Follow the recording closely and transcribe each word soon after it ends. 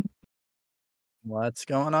What's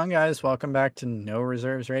going on, guys? Welcome back to No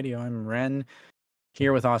Reserves Radio. I'm Rehn,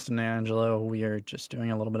 here with Austin and Angelo. We are just doing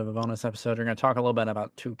a little bit of a bonus episode. We're going to talk a little bit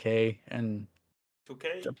about 2K and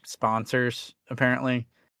 2K sponsors, apparently.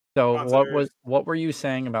 So, what were you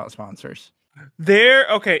saying about sponsors?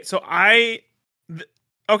 Okay, tell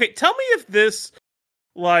me if this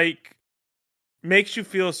makes you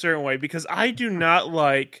feel a certain way, because I do not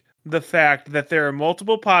like the fact that there are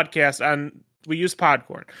multiple podcasts we use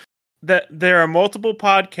Podcorn, that there are multiple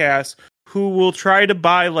podcasts who will try to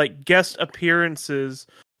buy guest appearances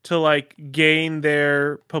to gain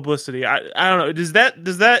their publicity. I don't know. Does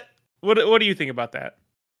that what do you think about that?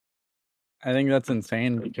 I think that's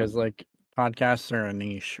insane because podcasts are a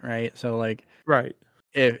niche, right? So right.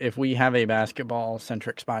 If we have a basketball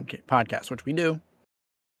centric podcast, which we do,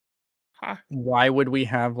 why would we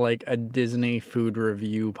have a Disney food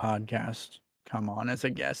review podcast come on as a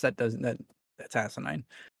guest? That's asinine.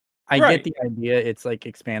 I get the idea. It's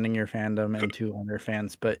expanding your fandom into other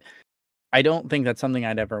fans, but I don't think that's something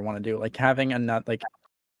I'd ever want to do. Having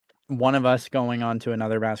one of us going on to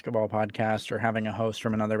another basketball podcast or having a host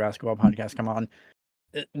from another basketball podcast come on,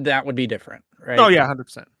 that would be different, right? Oh yeah,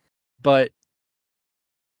 100%. But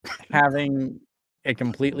having a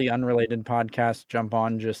completely unrelated podcast jump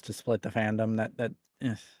on just to split the fandom,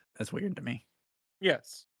 that's weird to me.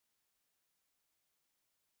 Yes.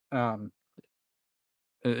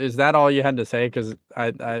 Is that all you had to say? Because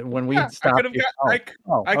when we stopped, I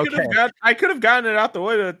could have gotten it out the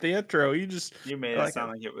way at the intro. You made it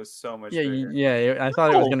sound like it was so much. Yeah. I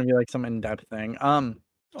thought it was going to be some in-depth thing.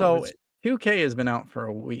 So 2K has been out for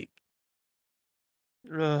a week.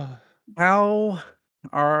 How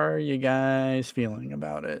are you guys feeling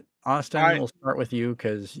about it? Austin, we'll start with you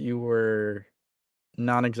because you were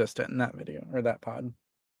non-existent in that video or that pod.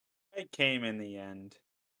 I came in the end.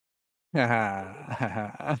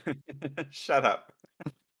 Shut up.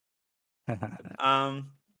 I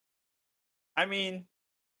mean,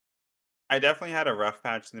 I definitely had a rough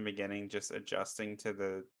patch in the beginning, just adjusting to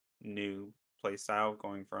the new playstyle,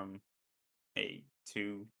 going from a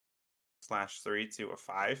 2/3 to a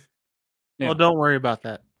 5. Yeah. Well, don't worry about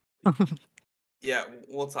that. Yeah,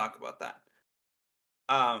 we'll talk about that.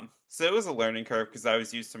 So it was a learning curve because I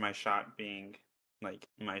was used to my shot being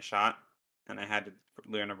my shot, and I had to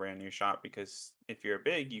learn a brand new shot because if you're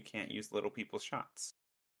big, you can't use little people's shots.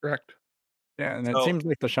 Correct. Yeah, and it seems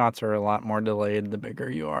like the shots are a lot more delayed the bigger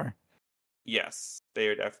you are. Yes,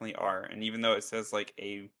 they definitely are. And even though it says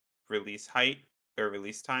a release height or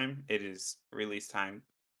release time, it is release time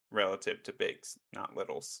relative to bigs, not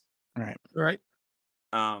littles. Right.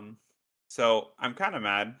 So I'm kind of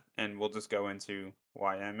mad, and we'll just go into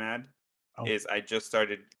why I'm mad. Is I just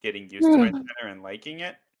started getting used to my center and liking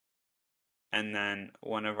it. And then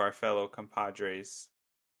one of our fellow compadres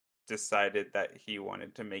decided that he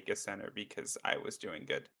wanted to make a center because I was doing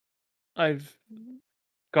good. I've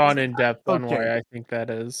gone in depth on why I think that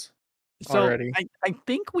is already. So I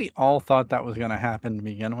think we all thought that was going to happen to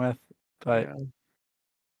begin with, but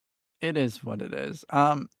it is what it is.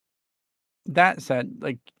 That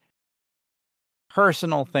said,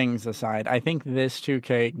 personal things aside, I think this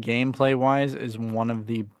 2K gameplay-wise is one of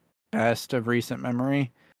the best of recent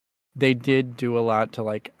memory. They did do a lot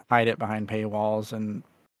to hide it behind paywalls, and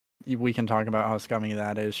we can talk about how scummy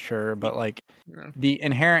that is, sure, but the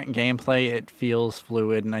inherent gameplay, it feels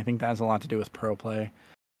fluid, and I think that has a lot to do with pro play.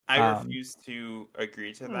 I refuse to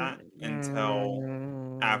agree to that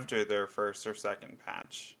until after their first or second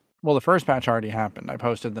patch. Well, the first patch already happened. I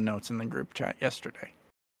posted the notes in the group chat yesterday.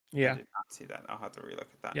 Yeah. I did not see that. I'll have to relook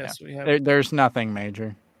at that. Yes, we have. There's nothing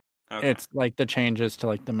major. Okay. It's the changes to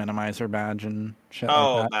the minimizer badge and shit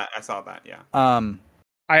like that. I saw that, yeah.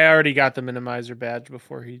 I already got the minimizer badge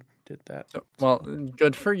before he did that. So, well,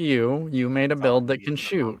 good for you. You made a build that can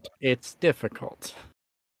shoot. It's difficult.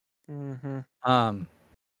 Mm-hmm.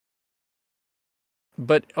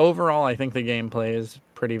 But overall, I think the gameplay is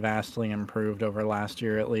pretty vastly improved over last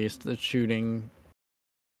year, at least. The shooting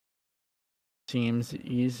seems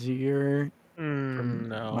easier.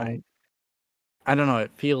 No. I don't know. It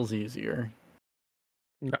feels easier.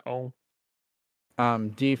 No.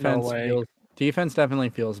 Defense definitely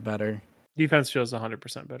feels better. Defense feels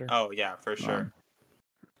 100% better. Oh yeah, for sure.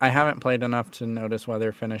 I haven't played enough to notice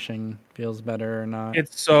whether finishing feels better or not.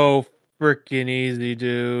 It's so freaking easy,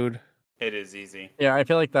 dude. It is easy. Yeah, I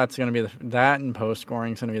feel like that's going to be that and post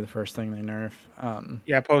scoring is going to be the first thing they nerf.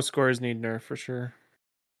 Yeah, post scores need nerf for sure.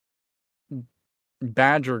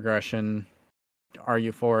 Badge regression are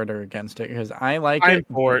you for it or against it? Because I like I'm it.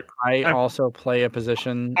 for it. I also play a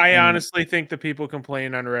position. I honestly think the people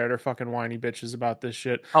complaining on Reddit are fucking whiny bitches about this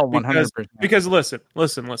shit. Oh, 100%. Because listen.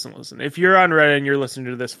 If you're on Reddit and you're listening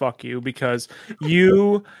to this, fuck you, because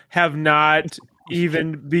you have not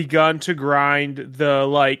even begun to grind the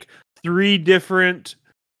like 3 different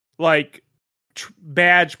like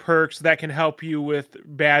badge perks that can help you with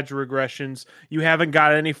badge regressions. You haven't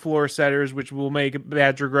got any floor setters, which will make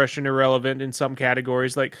badge regression irrelevant in some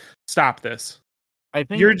categories. Like, stop this. I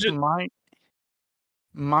think You're just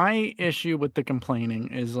my issue with the complaining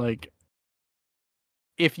is like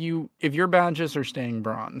if your badges are staying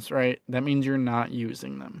bronze, right? That means you're not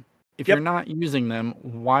using them. If you're not using them,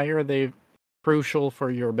 why are they crucial for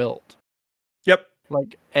your build? Yep.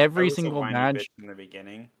 Like every I was single a whiny badge bitch in the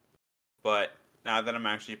beginning, but now that I'm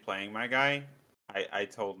actually playing my guy, I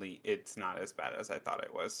totally it's not as bad as I thought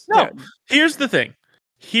it was. No. Here's the thing.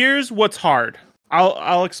 Here's what's hard.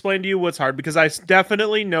 I'll explain to you what's hard because I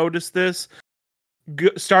definitely noticed this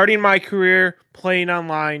starting my career, playing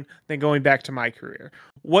online, then going back to my career.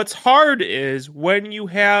 What's hard is when you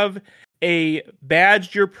have a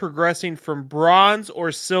badge you're progressing from bronze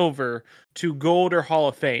or silver to gold or Hall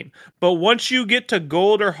of Fame. But once you get to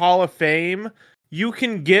gold or Hall of Fame, you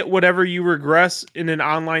can get whatever you regress in an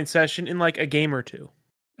online session in like a game or two.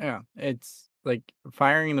 Yeah, it's like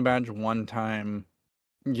firing the badge one time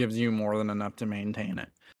gives you more than enough to maintain it.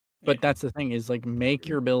 But that's the thing is like make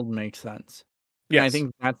your build make sense. Yes. And I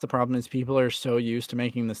think that's the problem is people are so used to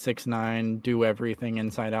making the 6-9 do everything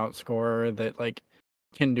inside out scorer that like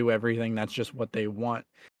can do everything. That's just what they want.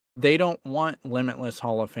 They don't want Limitless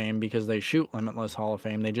Hall of Fame because they shoot Limitless Hall of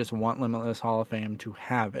Fame. They just want Limitless Hall of Fame to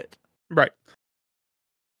have it. Right.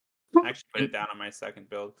 I actually put it down on my second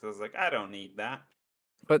build because I was like, I don't need that.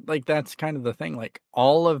 But like that's kind of the thing. Like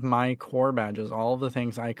all of my core badges, all of the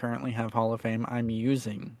things I currently have Hall of Fame, I'm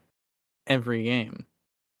using every game.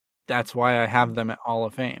 That's why I have them at Hall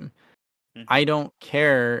of Fame. Mm-hmm. I don't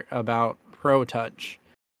care about Pro Touch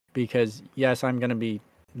because yes, I'm going to be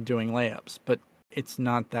doing layups, but it's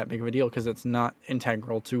not that big of a deal because it's not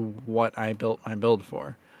integral to what I built my build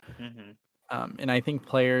for. Mm-hmm. And I think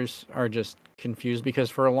players are just confused because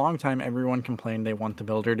for a long time, everyone complained they want the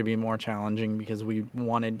builder to be more challenging because we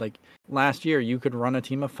wanted, like, last year, you could run a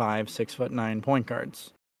team of 5 6'9" point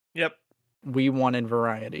guards. Yep. We wanted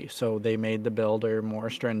variety, so they made the builder more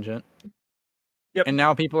stringent. Yep. And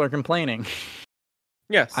now people are complaining.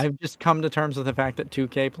 Yes. I've just come to terms with the fact that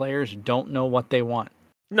 2K players don't know what they want.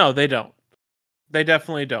 No, they don't. They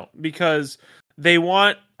definitely don't because they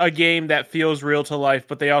want a game that feels real to life,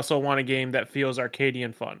 but they also want a game that feels arcadey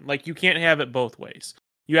and fun. Like, you can't have it both ways.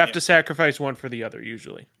 You have to sacrifice one for the other,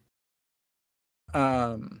 usually.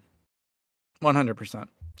 100%.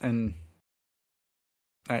 And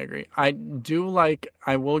I agree. I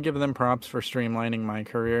will give them props for streamlining my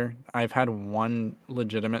career. I've had one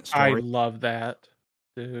legitimate story. I love that,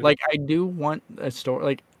 dude. Like, I do want a story.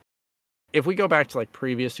 Like, if we go back to, like,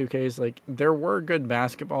 previous 2Ks, like, there were good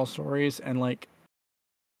basketball stories, and, like,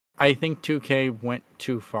 I think 2K went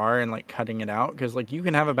too far in like cutting it out because like you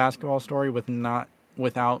can have a basketball story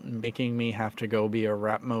without making me have to go be a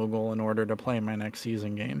rap mogul in order to play my next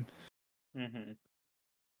season game. Mm-hmm.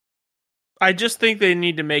 I just think they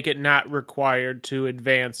need to make it not required to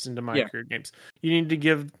advance into my career games. You need to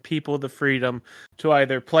give people the freedom to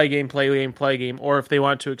either play game, or if they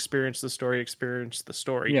want to experience the story.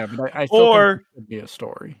 Yeah, but I still think it should be a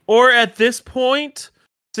story. Or at this point,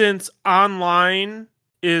 since online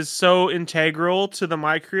is so integral to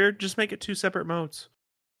my career, just make it 2 separate modes.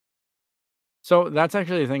 So that's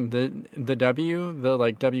actually the thing. The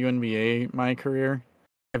WNBA my career.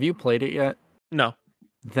 Have you played it yet? No.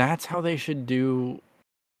 That's how they should do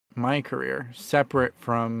my career, separate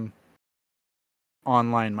from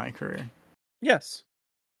online my career. Yes.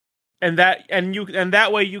 And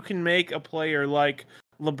that way you can make a player like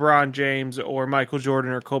LeBron James or Michael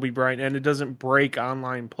Jordan or Kobe Bryant, and it doesn't break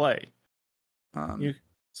online play.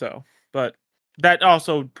 But that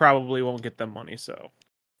also probably won't get them money, so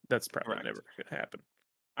that's probably never going to happen.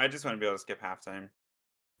 I just want to be able to skip halftime.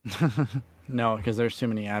 No, because there's too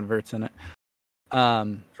many adverts in it.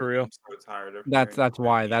 For real. I'm so tired of that's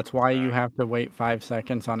why you have to wait 5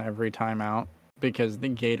 seconds on every timeout because the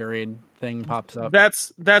Gatorade thing pops up.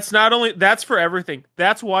 That's not only that's for everything.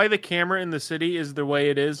 That's why the camera in the city is the way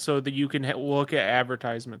it is, so that you can look at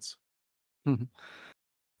advertisements. Do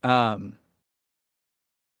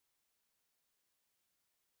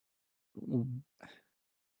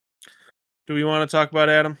we want to talk about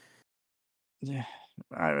Adam? Yeah,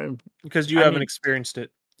 because you haven't experienced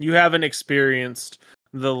it. You haven't experienced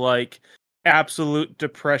the like absolute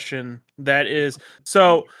depression that is.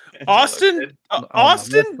 So Austin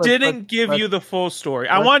didn't give you the full story.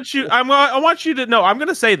 I want you to know. I'm going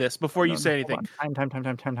to say this before you say anything.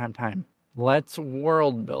 Time. Let's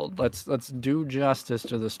world build. Let's do justice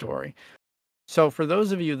to the story. So for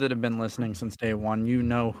those of you that have been listening since day one, you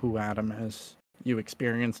know who Adam is. You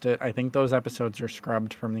experienced it. I think those episodes are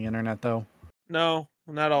scrubbed from the internet, though. No,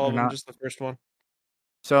 not all of them, just the first one.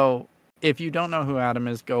 So if you don't know who Adam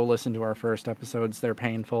is, go listen to our first episodes. They're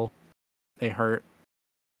painful. They hurt.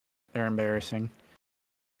 They're embarrassing.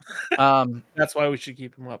 That's why we should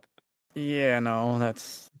keep them up. Yeah, no,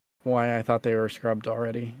 that's why I thought they were scrubbed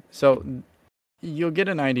already. So you'll get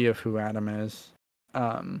an idea of who Adam is.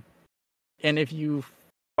 And if you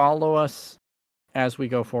follow us as we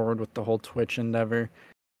go forward with the whole Twitch endeavor,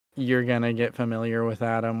 you're going to get familiar with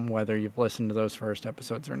Adam, whether you've listened to those first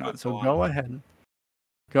episodes or not. So go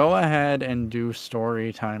ahead and do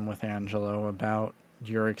story time with Angelo about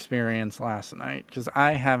your experience last night, because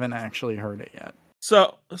I haven't actually heard it yet.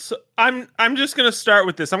 So I'm just going to start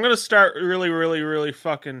with this. I'm going to start really, really, really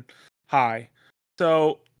fucking high.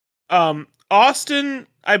 So, Austin,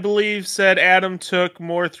 I believe, said Adam took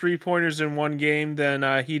more 3-pointers in one game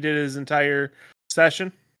than he did his entire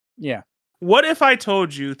session. Yeah. What if I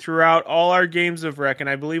told you throughout all our games of Rec, and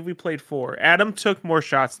I believe we played 4, Adam took more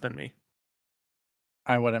shots than me?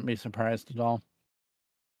 I wouldn't be surprised at all.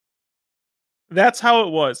 That's how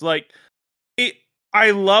it was.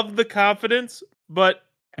 I love the confidence, but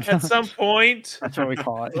at some point, that's what we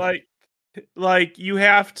call it. Like you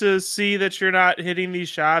have to see that you're not hitting these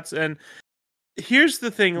shots. And here's the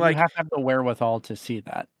thing: you have to have the wherewithal to see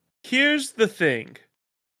that. Here's the thing: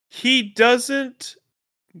 he thinks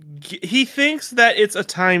that it's a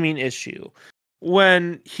timing issue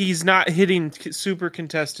when he's not hitting super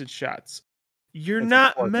contested shots. You're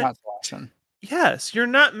not meant. Yes, you're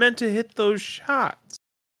not meant to hit those shots.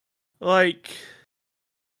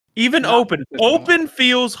 Even open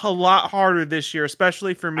feels a lot harder this year,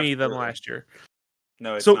 especially for me, than last year.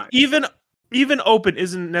 No, it's so not. even open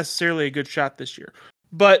isn't necessarily a good shot this year,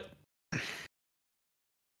 but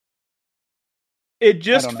it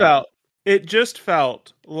just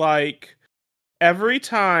felt like every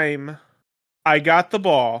time I got the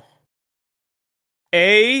ball,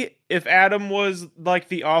 if Adam was like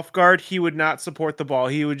the off guard, he would not support the ball.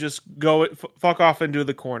 He would just go fuck off into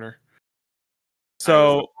the corner.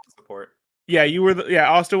 So support. Yeah,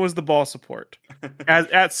 Austin was the ball support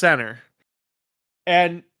at center.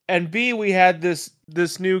 And B, we had this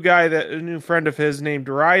new guy, a new friend of his named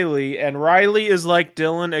Riley, and Riley is like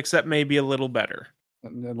Dylan except maybe a little better.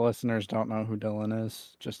 The listeners don't know who Dylan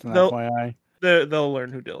is, just an FYI. They'll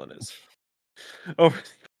learn who Dylan is.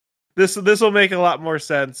 This will make a lot more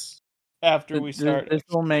sense after we start.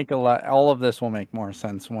 All of this will make more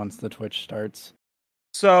sense once the Twitch starts.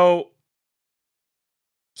 So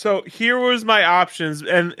here was my options,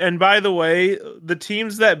 and by the way, the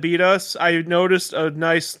teams that beat us, I noticed a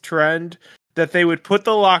nice trend that they would put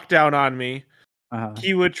the lockdown on me. Uh-huh.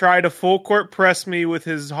 He would try to full court press me with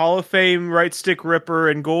his Hall of Fame right stick ripper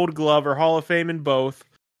and gold glove, or Hall of Fame in both,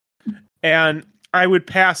 and I would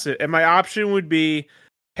pass it. And my option would be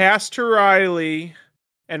pass to Riley,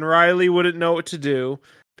 and Riley wouldn't know what to do.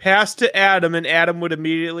 Pass to Adam, and Adam would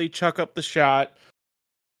immediately chuck up the shot.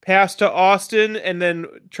 Pass to Austin, and then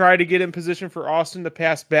try to get in position for Austin to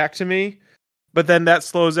pass back to me, but then that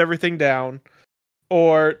slows everything down.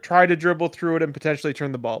 Or try to dribble through it and potentially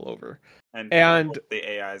turn the ball over. And the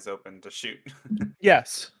AI is open to shoot.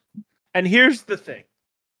 Yes. And here's the thing.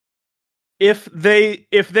 If they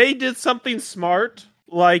did something smart,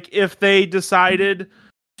 like if they decided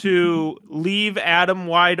to leave Adam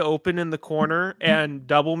wide open in the corner and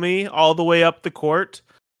double me all the way up the court,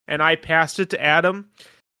 and I passed it to Adam,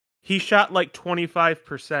 he shot like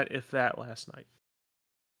 25%, if that, last night.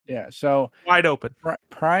 Yeah, so wide open.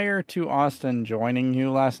 Prior to Austin joining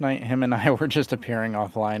you last night, him and I were just appearing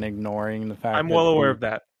offline, ignoring the fact I'm well aware of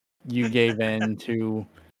that. You gave in to,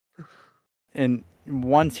 and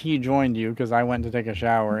once he joined you, because I went to take a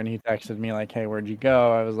shower and he texted me like, "Hey, where'd you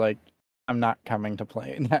go?" I was like, "I'm not coming to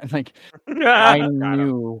play." Like, I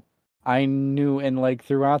knew, and like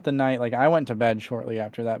throughout the night, like I went to bed shortly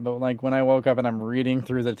after that, but like when I woke up and I'm reading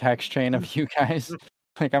through the text chain of you guys,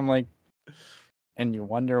 like I'm like, and you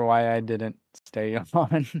wonder why I didn't stay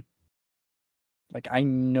on. Like, I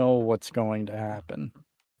know what's going to happen.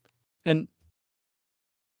 And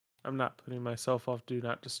I'm not putting myself off Do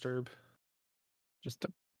Not Disturb. Just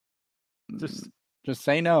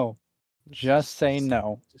say no. Just say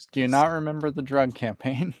no. Do you not remember the drug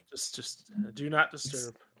campaign? Just Do Not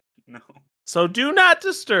Disturb. No. So Do Not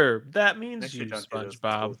Disturb. That means you, don't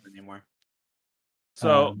SpongeBob. anymore.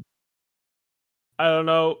 So I don't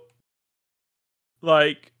know.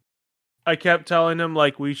 Like, I kept telling him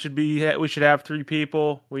like we should have 3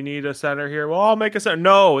 people. We need a center here. Well, I'll make a center.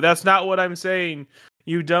 No, that's not what I'm saying.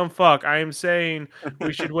 You dumb fuck. I am saying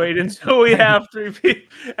we should wait until we have 3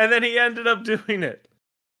 people. And then he ended up doing it.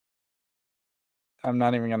 I'm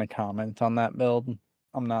not even going to comment on that build.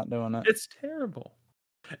 I'm not doing it. It's terrible.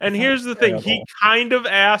 And It's here's the terrible. thing. He kind of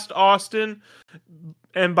asked Austin,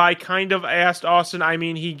 and by kind of asked Austin, I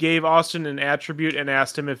mean he gave Austin an attribute and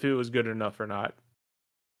asked him if it was good enough or not.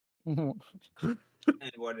 And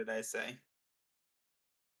what did I say?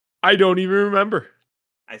 I don't even remember.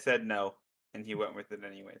 I said no, and he went with it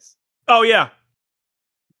anyways. Oh, yeah.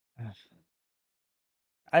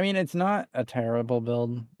 I mean, it's not a terrible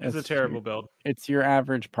build. It's a terrible build. It's your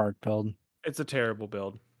average park build. It's a terrible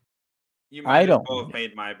build. You might as well have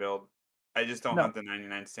made my build. I just don't have the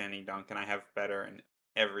 99 standing dunk, and I have better in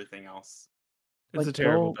everything else. It's a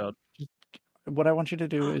terrible build. What I want you to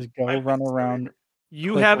do is go run around.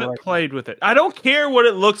 You haven't played with it. I don't care what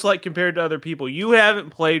it looks like compared to other people. You haven't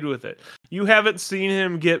played with it. You haven't seen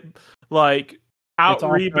him get like out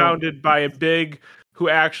rebounded by a big who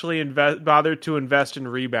actually bothered to invest in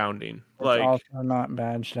rebounding. It's also not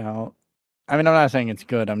badged out. I mean, I'm not saying it's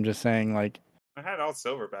good. I'm just saying like I had all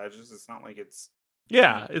silver badges. It's not like it's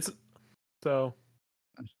it's so.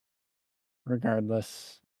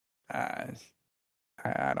 Regardless, I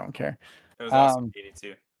don't care. It was also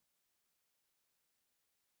 82.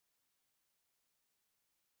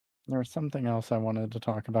 There was something else I wanted to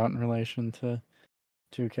talk about in relation to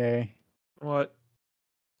 2K. What?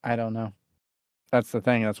 I don't know. That's the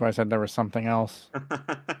thing. That's why I said there was something else.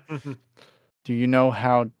 Do you know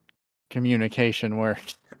how communication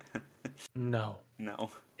works? No.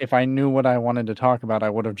 If I knew what I wanted to talk about, I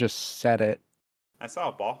would have just said it. I saw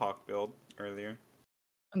a ball hawk build earlier.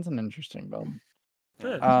 That's an interesting build.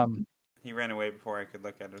 Yeah. He ran away before I could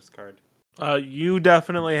look at his card. You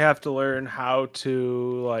definitely have to learn how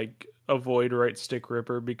to like avoid right stick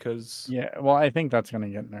ripper because well, I think that's gonna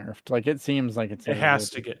get nerfed. Like it seems like it has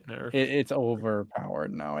to get nerfed. It's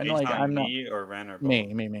overpowered now, and like I'm not me or Rehn or both?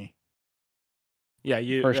 Me. Yeah,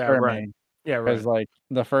 you for sure, right. me. Yeah, right. Because like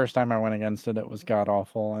the first time I went against it, it was god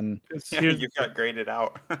awful, and you got graded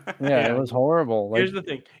out. It was horrible. Like, here's the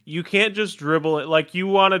thing: you can't just dribble it. Like you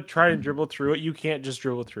want to try and dribble through it, you can't just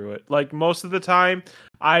dribble through it. Like most of the time,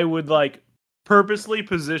 I would like purposely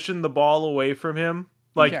position the ball away from him,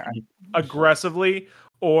 like aggressively,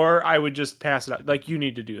 or I would just pass it out. Like you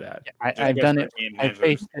need to do that. I've done it.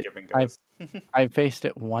 I faced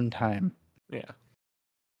it one time. Yeah.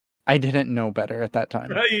 I didn't know better at that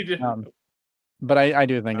time. You didn't. But I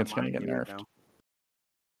do think it's going to get nerfed.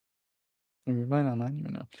 You're playing online, you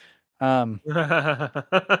know.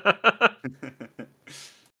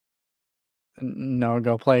 No,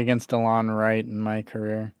 go play against Delon Wright in my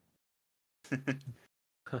career.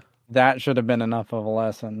 That should have been enough of a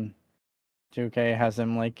lesson. 2K has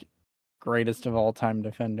him like greatest of all time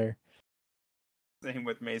defender. Same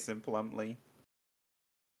with Mason Plumlee.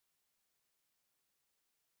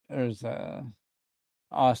 There's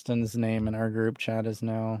Austin's name in our group chat is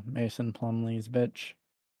now Mason Plumlee's bitch.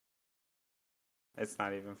 It's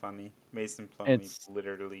not even funny. Mason Plumlee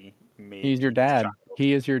literally made. He's your dad.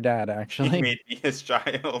 He is your dad, actually. He made me his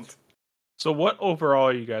child. So what overall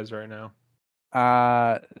are you guys right now?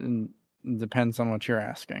 Depends on what you're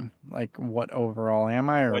asking. Like, what overall am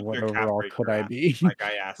I, or what overall could I be? Like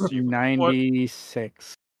I asked you.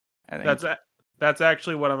 96. I think. That's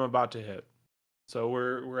actually what I'm about to hit. So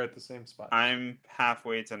we're at the same spot. I'm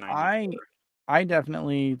halfway to 94. I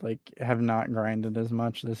definitely like have not grinded as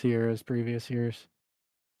much this year as previous years.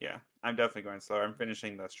 Yeah, I'm definitely going slower. I'm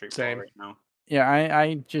finishing the street ball right now. Yeah,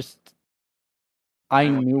 I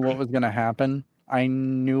knew what was gonna happen.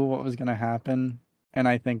 And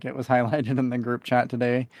I think it was highlighted in the group chat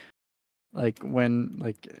today. Like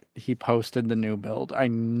when he posted the new build, I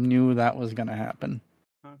knew that was gonna happen.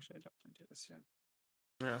 Actually, I don't do this yet.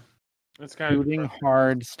 Yeah. It's kind shooting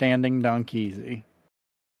hard, standing dunk easy.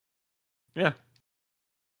 Yeah.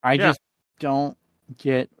 I just don't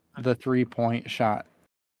get the 3-point shot.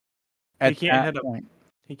 He can't hit him.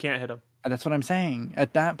 He can't hit him. That's what I'm saying.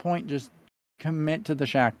 At that point, just commit to the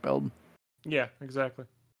Shaq build. Yeah, exactly.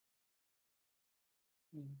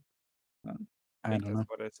 I don't know. That's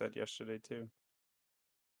what I said yesterday too.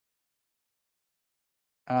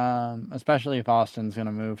 Especially if Austin's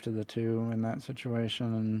gonna move to the 2 in that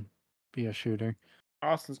situation and be a shooter.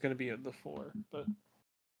 Austin's gonna be at the 4, but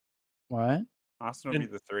what? Austin will be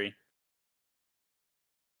the 3.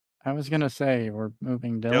 I was gonna say we're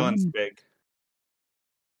moving Dylan. Dylan's big.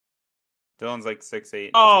 Dylan's like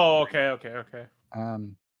 6'8". Oh, okay.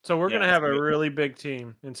 So we're Yeah, gonna have so a really big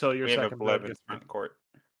team until your we have a second build Blevins gets front court.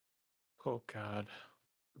 Oh God.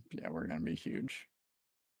 Yeah, we're gonna be huge.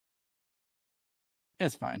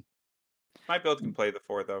 It's fine. My build can play the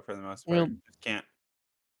 4 though for the most part. We'll- Just can't.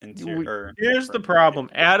 Here's the problem.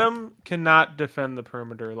 Adam cannot defend the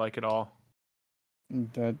perimeter like at all.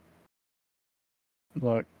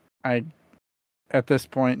 Look, at this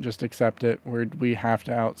point just accept it. We have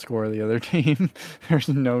to outscore the other team. There's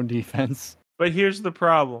no defense. But here's the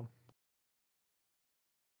problem.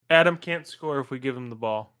 Adam can't score if we give him the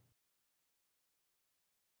ball.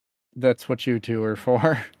 That's what you two are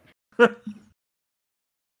for. That's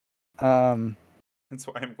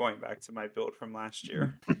why I'm going back to my build from last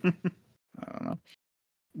year. I don't know.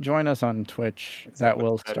 Join us on Twitch. Except that with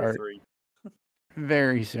will better start 3.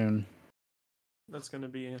 very soon. It's gonna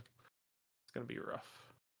be rough.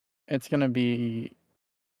 It's gonna be.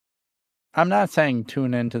 I'm not saying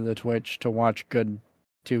tune into the Twitch to watch good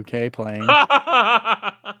 2K playing.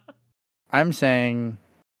 I'm saying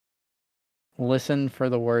listen for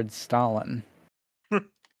the word Stalin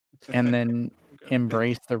and then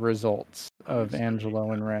embrace the results of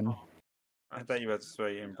Angelo and Rehn. I thought you were about to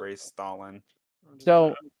say embrace Stalin.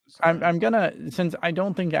 So I'm gonna, since I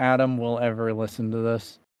don't think Adam will ever listen to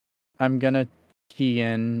this, I'm gonna key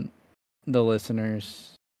in the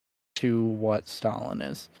listeners to what Stalin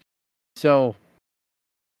is. So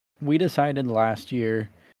we decided last year,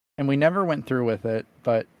 and we never went through with it,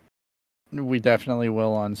 but we definitely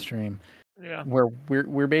will on stream. Yeah. Where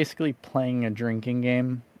we're basically playing a drinking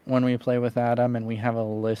game when we play with Adam, and we have a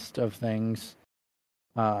list of things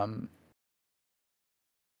that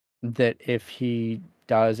if we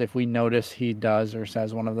notice he does or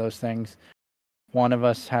says one of those things, one of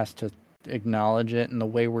us has to acknowledge it, and the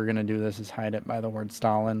way we're going to do this is hide it by the word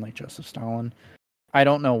Stalin, like Joseph Stalin. I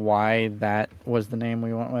don't know why that was the name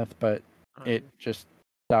we went with, but it just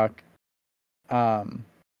stuck. And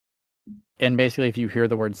basically, if you hear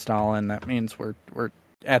the word Stalin, that means we're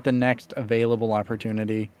at the next available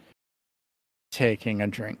opportunity taking a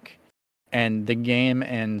drink. And the game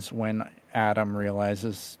ends when Adam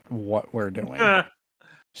realizes what we're doing.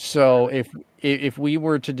 So if we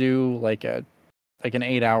were to do like an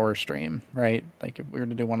 8-hour stream, right? Like if we were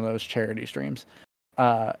to do one of those charity streams,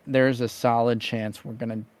 there's a solid chance we're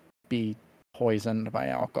gonna be poisoned by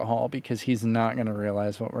alcohol because he's not gonna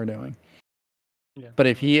realize what we're doing. Yeah. But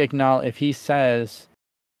if he says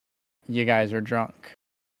you guys are drunk,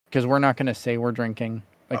 because we're not gonna say we're drinking,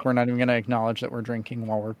 like we're not even gonna acknowledge that we're drinking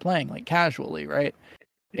while we're playing, like casually, right?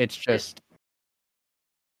 It's just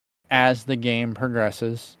as the game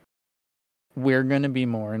progresses, we're gonna be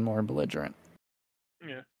more and more belligerent.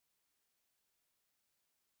 Yeah.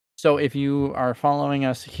 So if you are following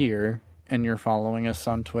us here and you're following us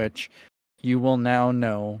on Twitch, you will now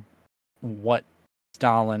know what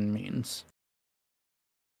Stalin means.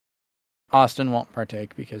 Austin won't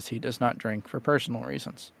partake because he does not drink for personal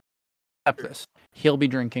reasons. Except this. He'll be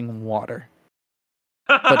drinking water.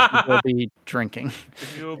 But he will be drinking.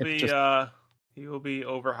 He will be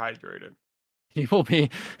overhydrated. He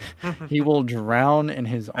will drown in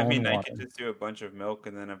his own water. I could just do a bunch of milk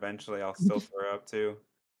and then eventually I'll still throw up too.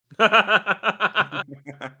 But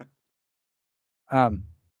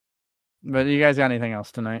you guys got anything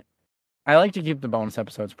else tonight? I like to keep the bonus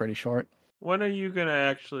episodes pretty short. When are you gonna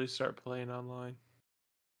actually start playing online?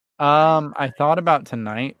 I thought about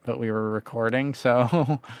tonight, but we were recording,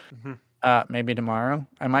 so maybe tomorrow.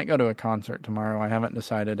 I might go to a concert tomorrow. I haven't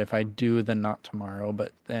decided if I do, then not tomorrow,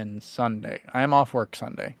 but then Sunday. I am off work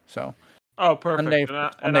Sunday, so. Oh, perfect. Sunday,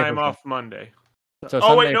 and I'm off Monday.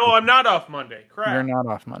 So wait, no, I'm not off Monday. Crap. You're not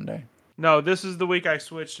off Monday. No, this is the week I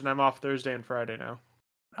switched, and I'm off Thursday and Friday now.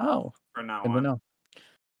 Oh, from now on.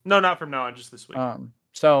 No, not from now on, just this week.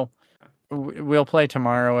 So we'll play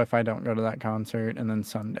tomorrow if I don't go to that concert, and then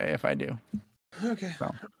Sunday if I do. Okay.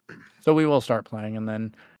 So we will start playing, and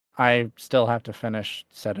then I still have to finish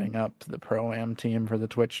setting up the Pro-Am team for the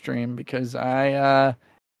Twitch stream because I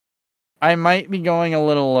might be going a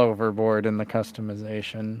little overboard in the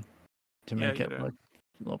customization to make it look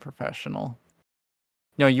a little professional.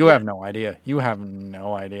 No, you have no idea. You have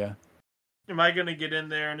no idea. Am I going to get in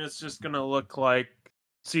there and it's just going to look like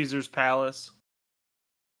Caesar's Palace?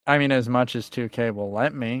 I mean, as much as 2K will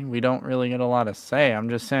let me, we don't really get a lot of say. I'm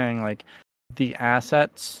just saying, like, the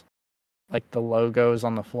assets, like the logos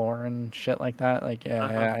on the floor and shit like that, like,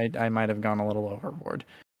 yeah, I might have gone a little overboard.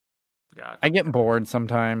 Gotcha. I get bored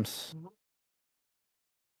sometimes.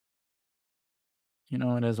 You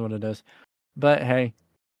know, it is what it is. But hey,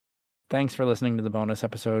 thanks for listening to the bonus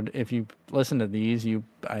episode. If you listen to these, you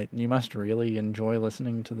must really enjoy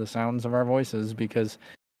listening to the sounds of our voices because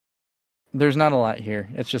There's not a lot here.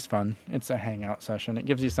 It's just fun. It's a hangout session. It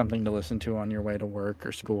gives you something to listen to on your way to work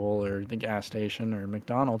or school or the gas station or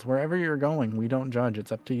McDonald's, wherever you're going. We don't judge.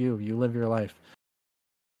 It's up to you. You live your life.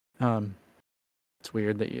 It's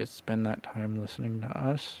weird that you spend that time listening to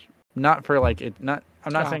us. Not for like it. Not.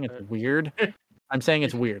 I'm not saying it's weird. I'm saying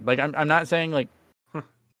it's weird. Like I'm not saying like.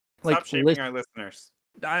 Stop shaming our listeners.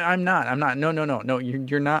 I'm not. No.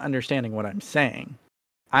 You're not understanding what I'm saying.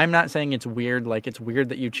 I'm not saying it's weird, like it's weird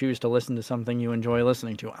that you choose to listen to something you enjoy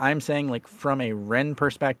listening to. I'm saying, like, from a Rehn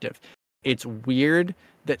perspective, it's weird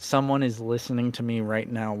that someone is listening to me right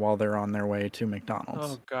now while they're on their way to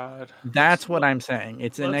McDonald's. Oh, God. That's what I'm saying.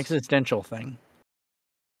 It's an existential thing.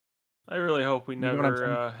 I really hope we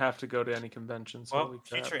never have to go to any conventions. Well,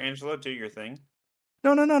 future Angelo, do your thing.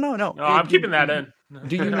 No. No, I'm keeping that in.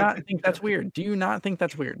 Do you not think that's weird? Do you not think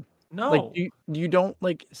that's weird? No. Like, you don't,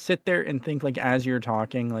 like, sit there and think, like, as you're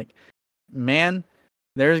talking, like, man,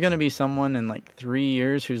 there's going to be someone in, like, 3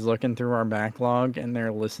 years who's looking through our backlog and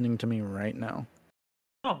they're listening to me right now.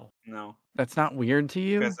 No. That's not weird to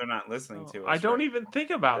you? Because they're not listening to us. I don't even think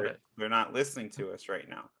about it. They're not listening to us right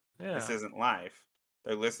now. Yeah. This isn't live.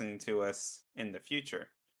 They're listening to us in the future.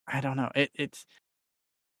 I don't know. It's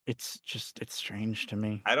strange to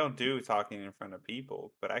me. I don't do talking in front of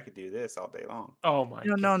people, but I could do this all day long. Oh my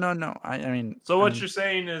God. No. I mean. So what you're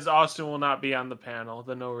saying is Austin will not be on the panel,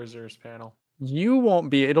 the No Reserves panel. You won't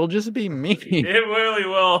be. It'll just be me. It really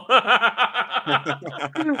will.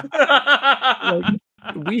 Like,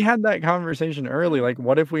 we had that conversation early. Like,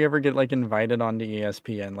 what if we ever get like invited onto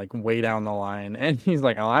ESPN, like way down the line? And he's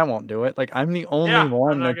like, "Oh, I won't do it. Like, I'm the only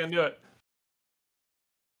one. I'm not gonna do it."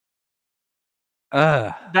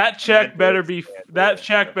 That check better be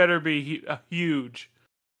huge.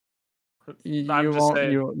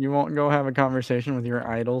 You won't go have a conversation with your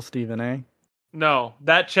idol Stephen A. No,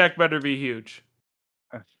 that check better be huge.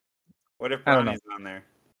 What if Bronny's on there?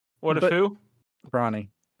 What if who? Bronny.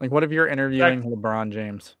 Like, what if you're interviewing LeBron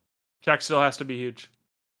James? Check still has to be huge.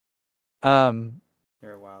 You're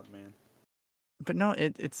a wild man. But no,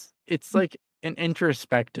 it's like an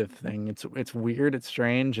introspective thing. It's weird. It's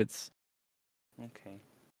strange. It's okay.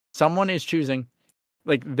 Someone is choosing,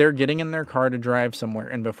 like, they're getting in their car to drive somewhere,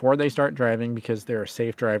 and before they start driving, because they're a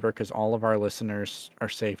safe driver, because all of our listeners are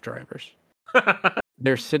safe drivers,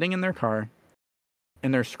 they're sitting in their car,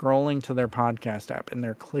 and they're scrolling to their podcast app, and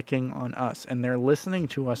they're clicking on us, and they're listening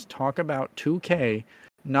to us talk about 2K,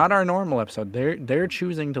 not our normal episode. They're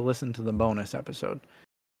choosing to listen to the bonus episode.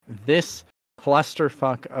 This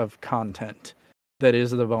clusterfuck of content that is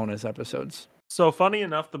the bonus episodes. So funny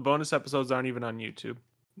enough, the bonus episodes aren't even on YouTube.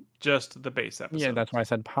 Just the base episode. Yeah, that's why I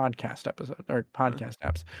said podcast episode or podcast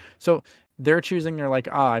apps. So they're choosing, they're like,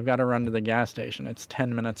 I've got to run to the gas station. It's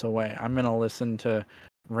 10 minutes away. I'm going to listen to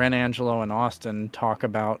Rehn, Angelo, and Austin talk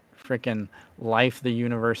about freaking life, the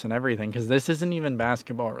universe, and everything. Because this isn't even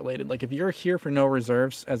basketball related. Like, if you're here for No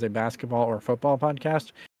Reserves as a basketball or football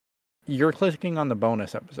podcast, you're clicking on the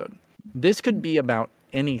bonus episode. This could be about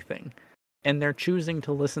anything. And they're choosing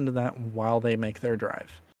to listen to that while they make their drive.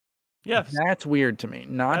 Yes. That's weird to me.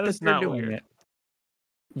 Not that they're doing weird. it.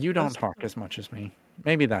 You don't talk as much as me.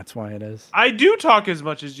 Maybe that's why it is. I do talk as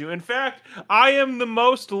much as you. In fact, I am the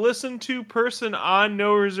most listened to person on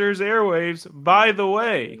No Reserves airwaves, by the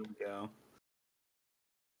way. There we go.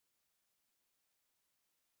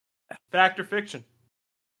 Fact or fiction?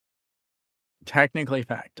 Technically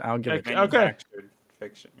fact. I'll give it. Okay.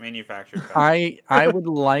 Manufactured fact. I would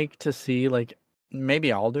like to see, like,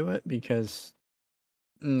 maybe I'll do it because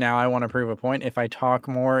now I want to prove a point. If I talk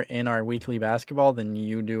more in our weekly basketball than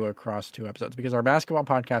you do across 2 episodes, because our basketball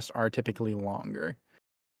podcasts are typically longer.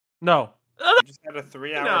 No. You just had a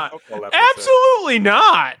 3-hour football episode. Absolutely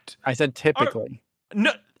not. I said typically.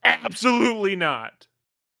 No, absolutely not.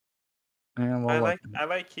 Yeah, well, I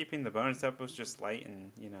like keeping the bonus episodes just light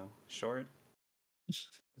and, short.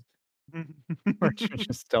 We're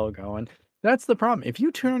just still going. That's the problem. If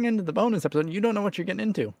you tune into the bonus episode, you don't know what you're getting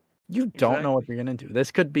into. You don't know what you're getting into.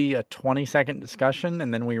 This could be a 20-second discussion,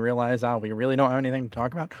 and then we realize, we really don't have anything to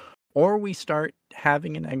talk about. Or we start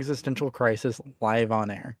having an existential crisis live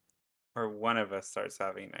on air. Or one of us starts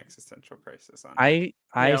having an existential crisis on air.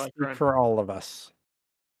 I speak for all of us.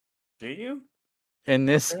 Do you? In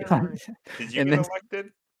this... Did you get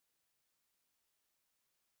elected?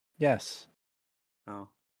 Yes. Oh.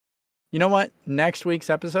 You know what? Next week's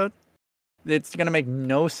episode, it's going to make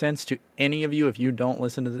no sense to any of you if you don't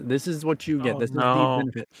listen to this. This is what you get. This is the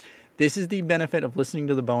benefit. This is the benefit of listening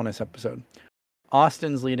to the bonus episode.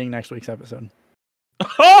 Austin's leading next week's episode.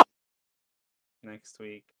 Next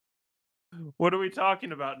week. What are we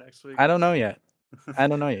talking about next week? I don't know yet.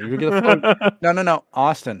 You get a No.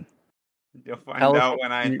 Austin. You'll find out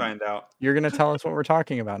when I find out. You're going to tell us what we're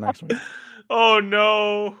talking about next week. Oh,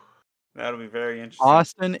 no. That'll be very interesting.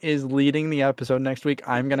 Austin is leading the episode next week.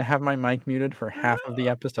 I'm going to have my mic muted for half of the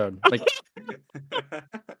episode. Like,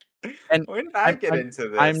 and when did I get into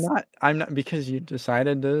this? I'm not because you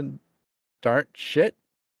decided to start shit,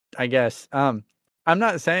 I guess. I'm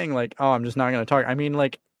not saying like, oh, I'm just not going to talk. I mean,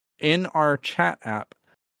 like in our chat app,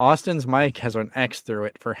 Austin's mic has an X through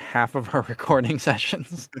it for half of our recording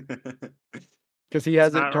sessions because he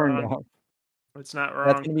has it turned off. It's not wrong.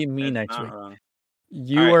 That's going to be me next week. Wrong.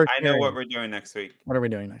 I know what we're doing next week. What are we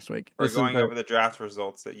doing next week? We're going over the draft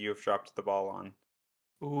results that you've dropped the ball on.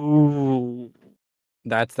 Ooh.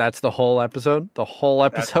 That's the whole episode? The whole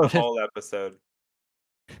episode? That's the whole epised.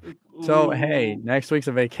 So, hey, next week's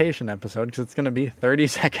a vacation episode because it's going to be 30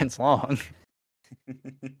 seconds long.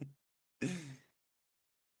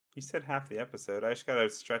 You said half the episode. I just got to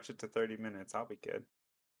stretch it to 30 minutes. I'll be good.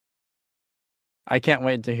 I can't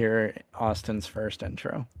wait to hear Austin's first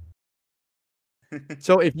intro.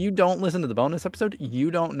 So if you don't listen to the bonus episode,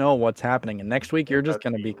 you don't know what's happening. And next week, you're just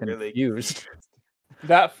going to be confused.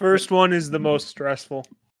 That first one is the most stressful.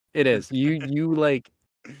 It is. You like...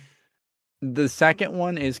 The second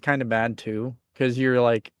one is kind of bad, too. Because you're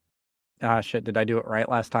like, ah, shit, did I do it right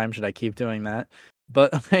last time? Should I keep doing that?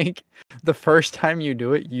 But, like, the first time you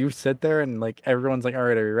do it, you sit there and, like, everyone's like, all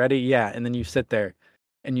right, are you ready? Yeah. And then you sit there.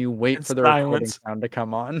 And you wait for the recording sound to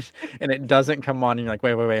come on, and it doesn't come on, and you're like,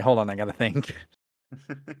 wait, hold on, I gotta think.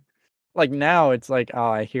 Like now, it's like,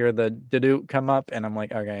 oh, I hear the do come up, and I'm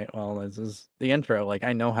like, okay, well, this is the intro. Like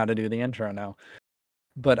I know how to do the intro now.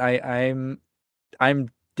 But I'm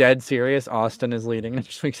dead serious. Austin is leading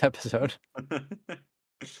next week's episode.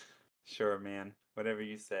 Sure, man. Whatever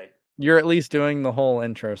you say. You're at least doing the whole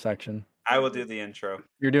intro section. I will do the intro.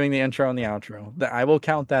 You're doing the intro and the outro. I will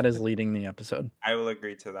count that as leading the episode. I will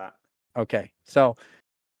agree to that. Okay. So,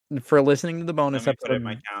 for listening to the bonus episode... put it in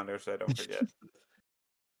my calendar so I don't forget.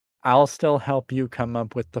 I'll still help you come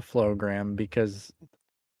up with the flowgram because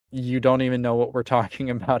you don't even know what we're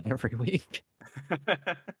talking about every week.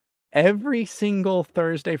 Every single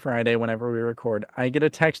Thursday, Friday, whenever we record, I get a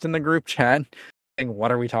text in the group chat saying,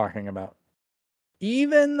 what are we talking about?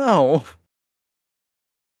 Even though...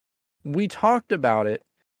 we talked about it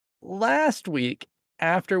last week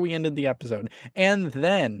after we ended the episode. And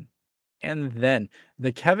then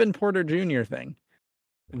the Kevin Porter Jr. thing.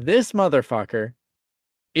 This motherfucker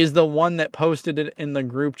is the one that posted it in the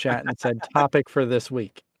group chat and said topic for this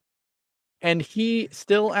week. And he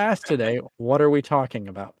still asked today, what are we talking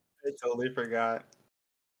about? I totally forgot.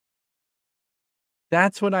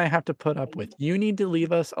 That's what I have to put up with. You need to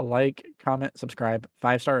leave us a like, comment, subscribe,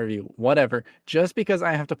 5-star review, whatever, just because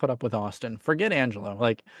I have to put up with Austin. Forget Angelo.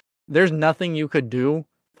 Like, there's nothing you could do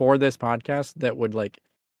for this podcast that would, like,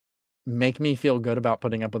 make me feel good about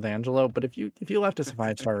putting up with Angelo. But if you left us a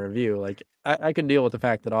 5-star review, like, I could deal with the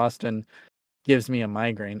fact that Austin gives me a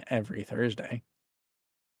migraine every Thursday.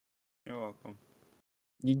 You're welcome.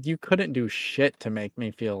 You couldn't do shit to make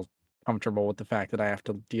me feel comfortable with the fact that I have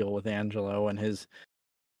to deal with Angelo and his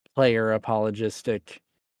player apologistic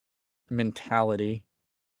mentality.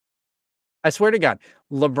 I swear to God,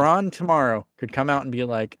 LeBron tomorrow could come out and be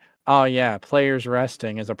like, oh yeah, players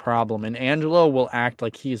resting is a problem. And Angelo will act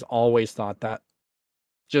like he's always thought that.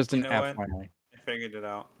 Just an FYI. I figured it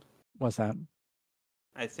out. What's that?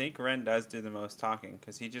 I think Rehn does do the most talking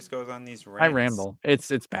because he just goes on these rants. I ramble. It's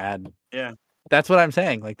bad. Yeah. That's what I'm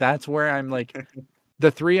saying. Like, that's where I'm like...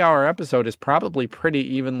 The 3-hour episode is probably pretty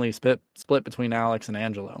evenly split between Alex and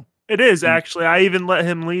Angelo. It is, actually. I even let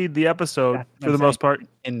him lead the episode for the most part.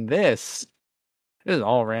 In this is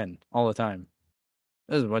all Rehn all the time.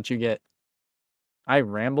 This is what you get. I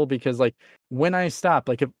ramble because, like, when I stop,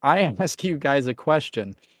 like, if I ask you guys a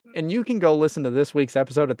question, and you can go listen to this week's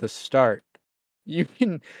episode at the start,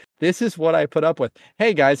 this is what I put up with.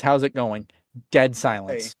 Hey, guys, how's it going? Dead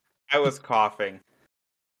silence. Hey, I was coughing.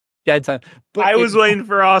 Dead silence. But I was waiting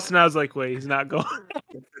for Austin. I was like, wait, he's not going.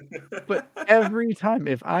 But every time,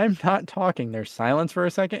 if I'm not talking, there's silence for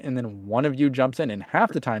a second, and then one of you jumps in, and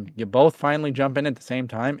half the time, you both finally jump in at the same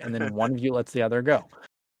time, and then one of you lets the other go.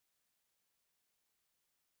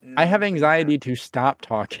 I have anxiety to stop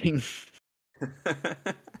talking.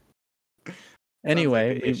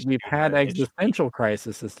 Anyway, we've had existential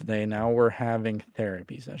crises today. Now we're having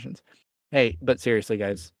therapy sessions. Hey, but seriously,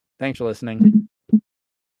 guys, thanks for listening.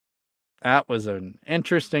 That was an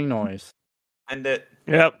interesting noise. End it.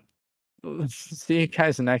 Yep. See you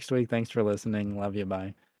guys next week. Thanks for listening. Love you.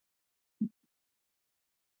 Bye.